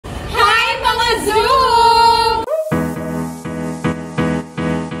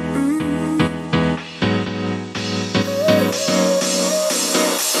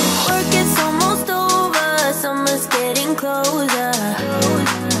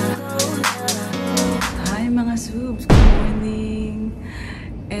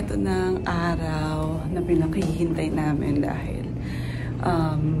pinaghihintay namin dahil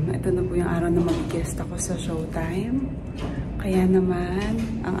ito na po yung araw na mag-guest ako sa Showtime. Kaya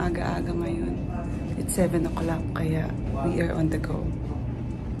naman, ang aga-aga ngayon. It's 7 o'clock, kaya we are on the go.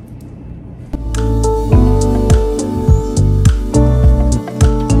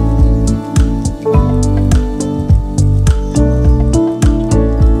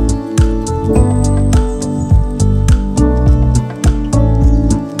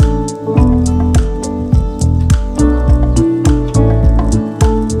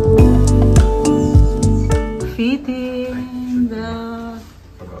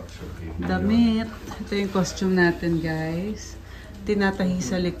 Damit. Ito yung costume natin, guys. Tinatahi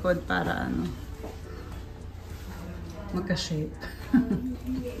sa likod para ano, magka-shape.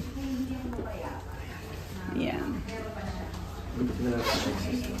 Yan.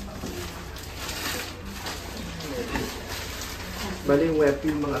 Bali yung web,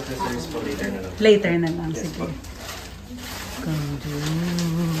 yung mga accessories po later na lang. Later na lang, yes, sige.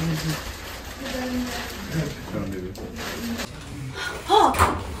 Oh!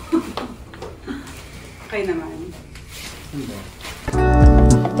 Okay naman.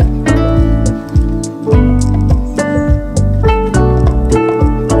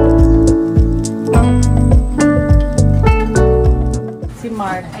 Si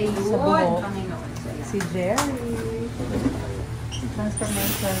Mark sa buhok. Si Jerry.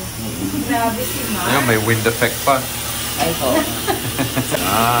 Transformation. Grabe si Mark. Ayun, may wind effect pa. Ay po.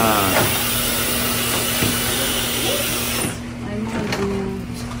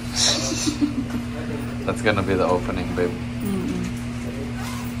 That's gonna be the opening, babe.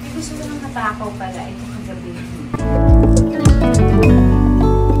 Gusto ko nang matakaw pala ito kagabi.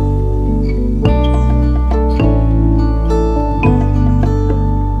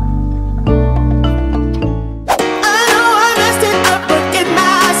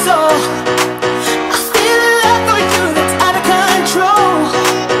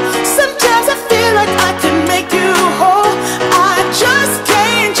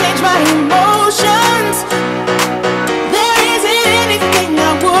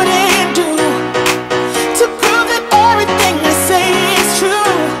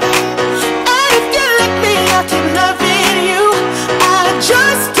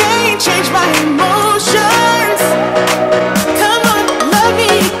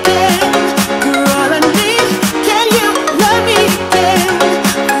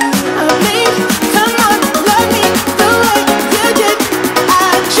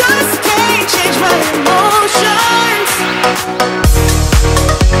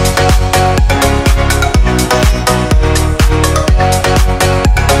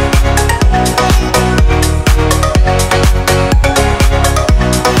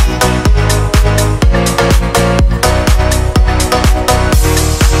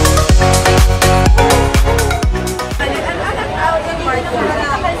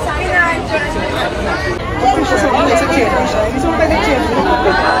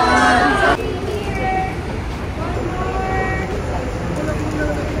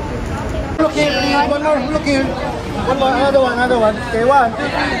 Look here. One more, another one. Okay, 1, 2,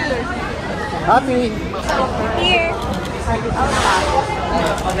 3. Happy. Here.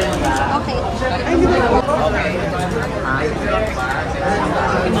 Okay.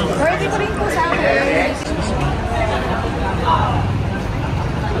 Ready ko rin po sa akin.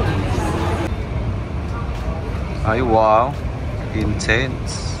 Ay, wow.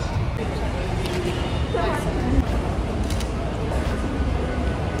 Intense.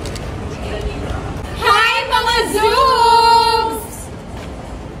 Zoobs!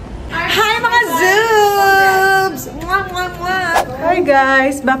 Hi mga Zoobs! Mwah, mwah, mwah! Hi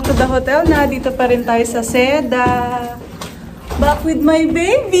guys! Back to the hotel na. Dito pa rin tayo sa Seda. Back with my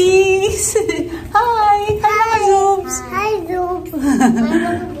babies! Hi! Hi mga Zoobs! Hi Zoobs!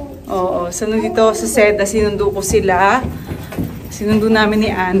 Oo, so nandito sa Seda, sinundo ko sila. Sinundo namin ni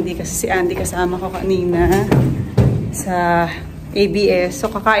Andy kasi si Andy kasama ko kanina sa ABS.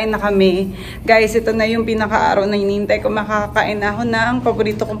 So, kakain na kami. Guys, ito na yung pinaka-araw na hinihintay ko. Makakain na ako ng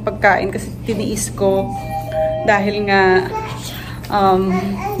paborito kong pagkain kasi tiniis ko. Dahil nga,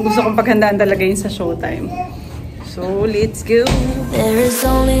 gusto kong paghandaan talaga yun sa Showtime. So, let's go! There is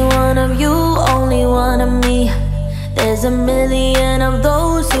only one of you, only one of me. There's a million of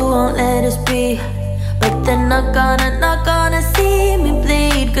those who won't let us be. But they're not gonna see me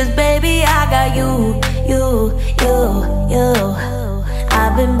bleed. Cause baby, I got you.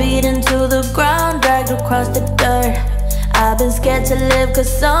 I've been beaten to the ground, dragged across the dirt. I've been scared to live cause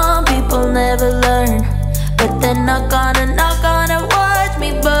some people never learn. But they're not gonna watch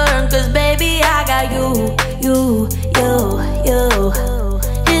me burn. Cause baby, I got you.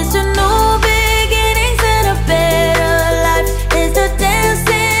 It's a new beginnings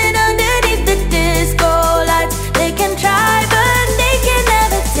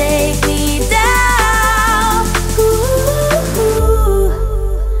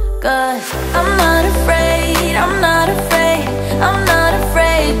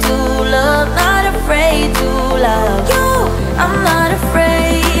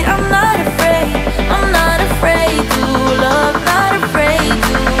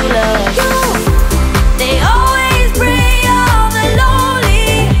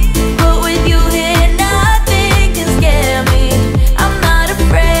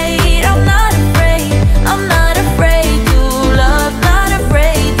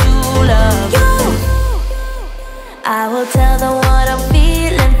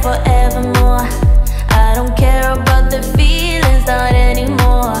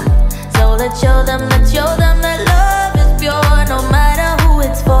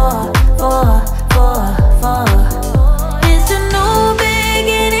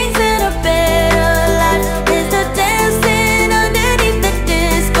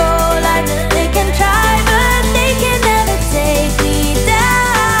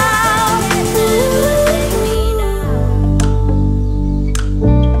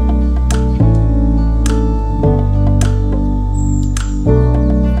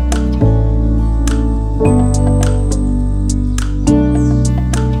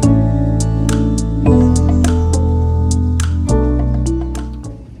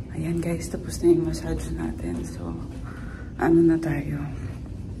Ano na tayo?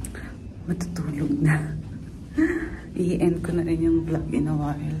 Matutulog na. I-end ko na rin yung vlog in a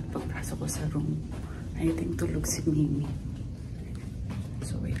while. Pagpasok ko sa room, I think tulog si Mimi.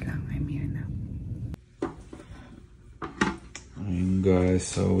 So wait lang, I'm here now. And guys,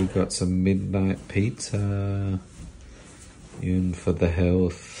 so we got some midnight pizza. Yun for the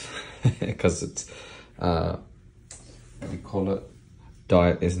health. Because it's, what do you call it?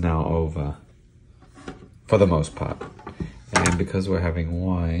 Diet is now over. For the most part. And because we're having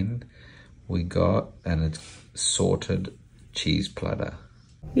wine, we got an assorted cheese platter.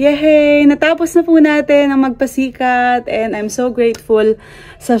 Yay! Natapos na po natin ang magpasikat and I'm so grateful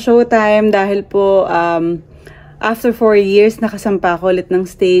sa Showtime dahil po after 4 years nakasampa ako ulit ng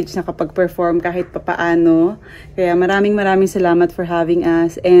stage, nakapag-perform kahit papaano. Kaya maraming salamat for having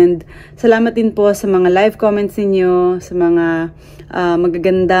us and salamat din po sa mga live comments ninyo, sa mga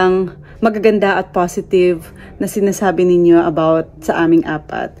magaganda at positive na sinasabi ninyo about sa aming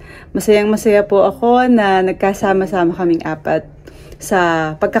apat. Masayang-masaya po ako na nagkasama-sama kaming apat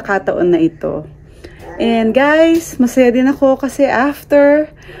sa pagkakataon na ito. And guys, masaya din ako kasi after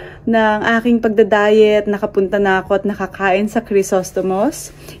ng aking pagdadiet, nakapunta na ako at nakakain sa Chrysostomos.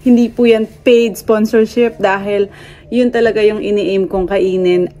 Hindi po yan paid sponsorship dahil yun talaga yung ini-aim kong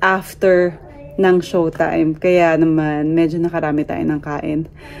kainin after ng Showtime. Kaya naman, medyo nakarami tayo ng kain.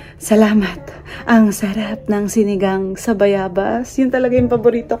 Salamat! Ang sarap ng sinigang sa bayabas. Yun talaga yung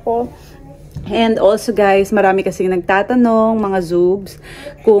paborito ko. And also guys, marami kasing nagtatanong, mga Zoobs,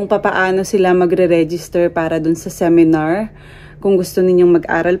 kung papaano sila magre-register para dun sa seminar. Kung gusto ninyong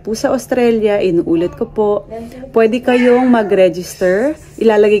mag-aral po sa Australia, inuulit ko po, pwede kayong mag-register.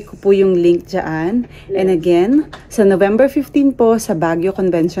 Ilalagay ko po yung link dyan. And again, sa November 15 po, sa Baguio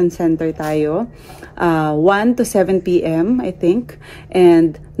Convention Center tayo. 1 to 7 p.m. I think.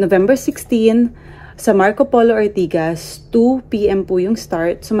 And November 16, sa Marco Polo Ortigas, 2 p.m. po yung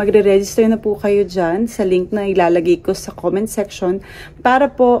start. So magre-register na po kayo dyan sa link na ilalagay ko sa comment section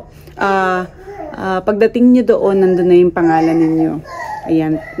para po pagdating nyo doon, nandun na yung pangalan ninyo.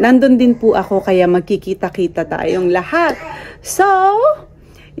 Ayan. Nandun din po ako kaya magkikita-kita tayong lahat. So,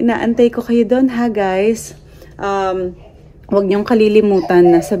 inaantay ko kayo doon ha guys. Huwag nyong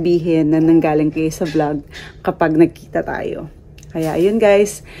kalilimutan na sabihin na nanggaling kayo sa vlog kapag nagkita tayo. Kaya ayun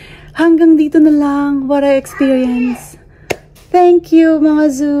guys. Hanggang dito na lang. What I experience. Thank you mga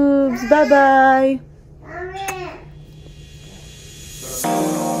Zoobs. Bye-bye.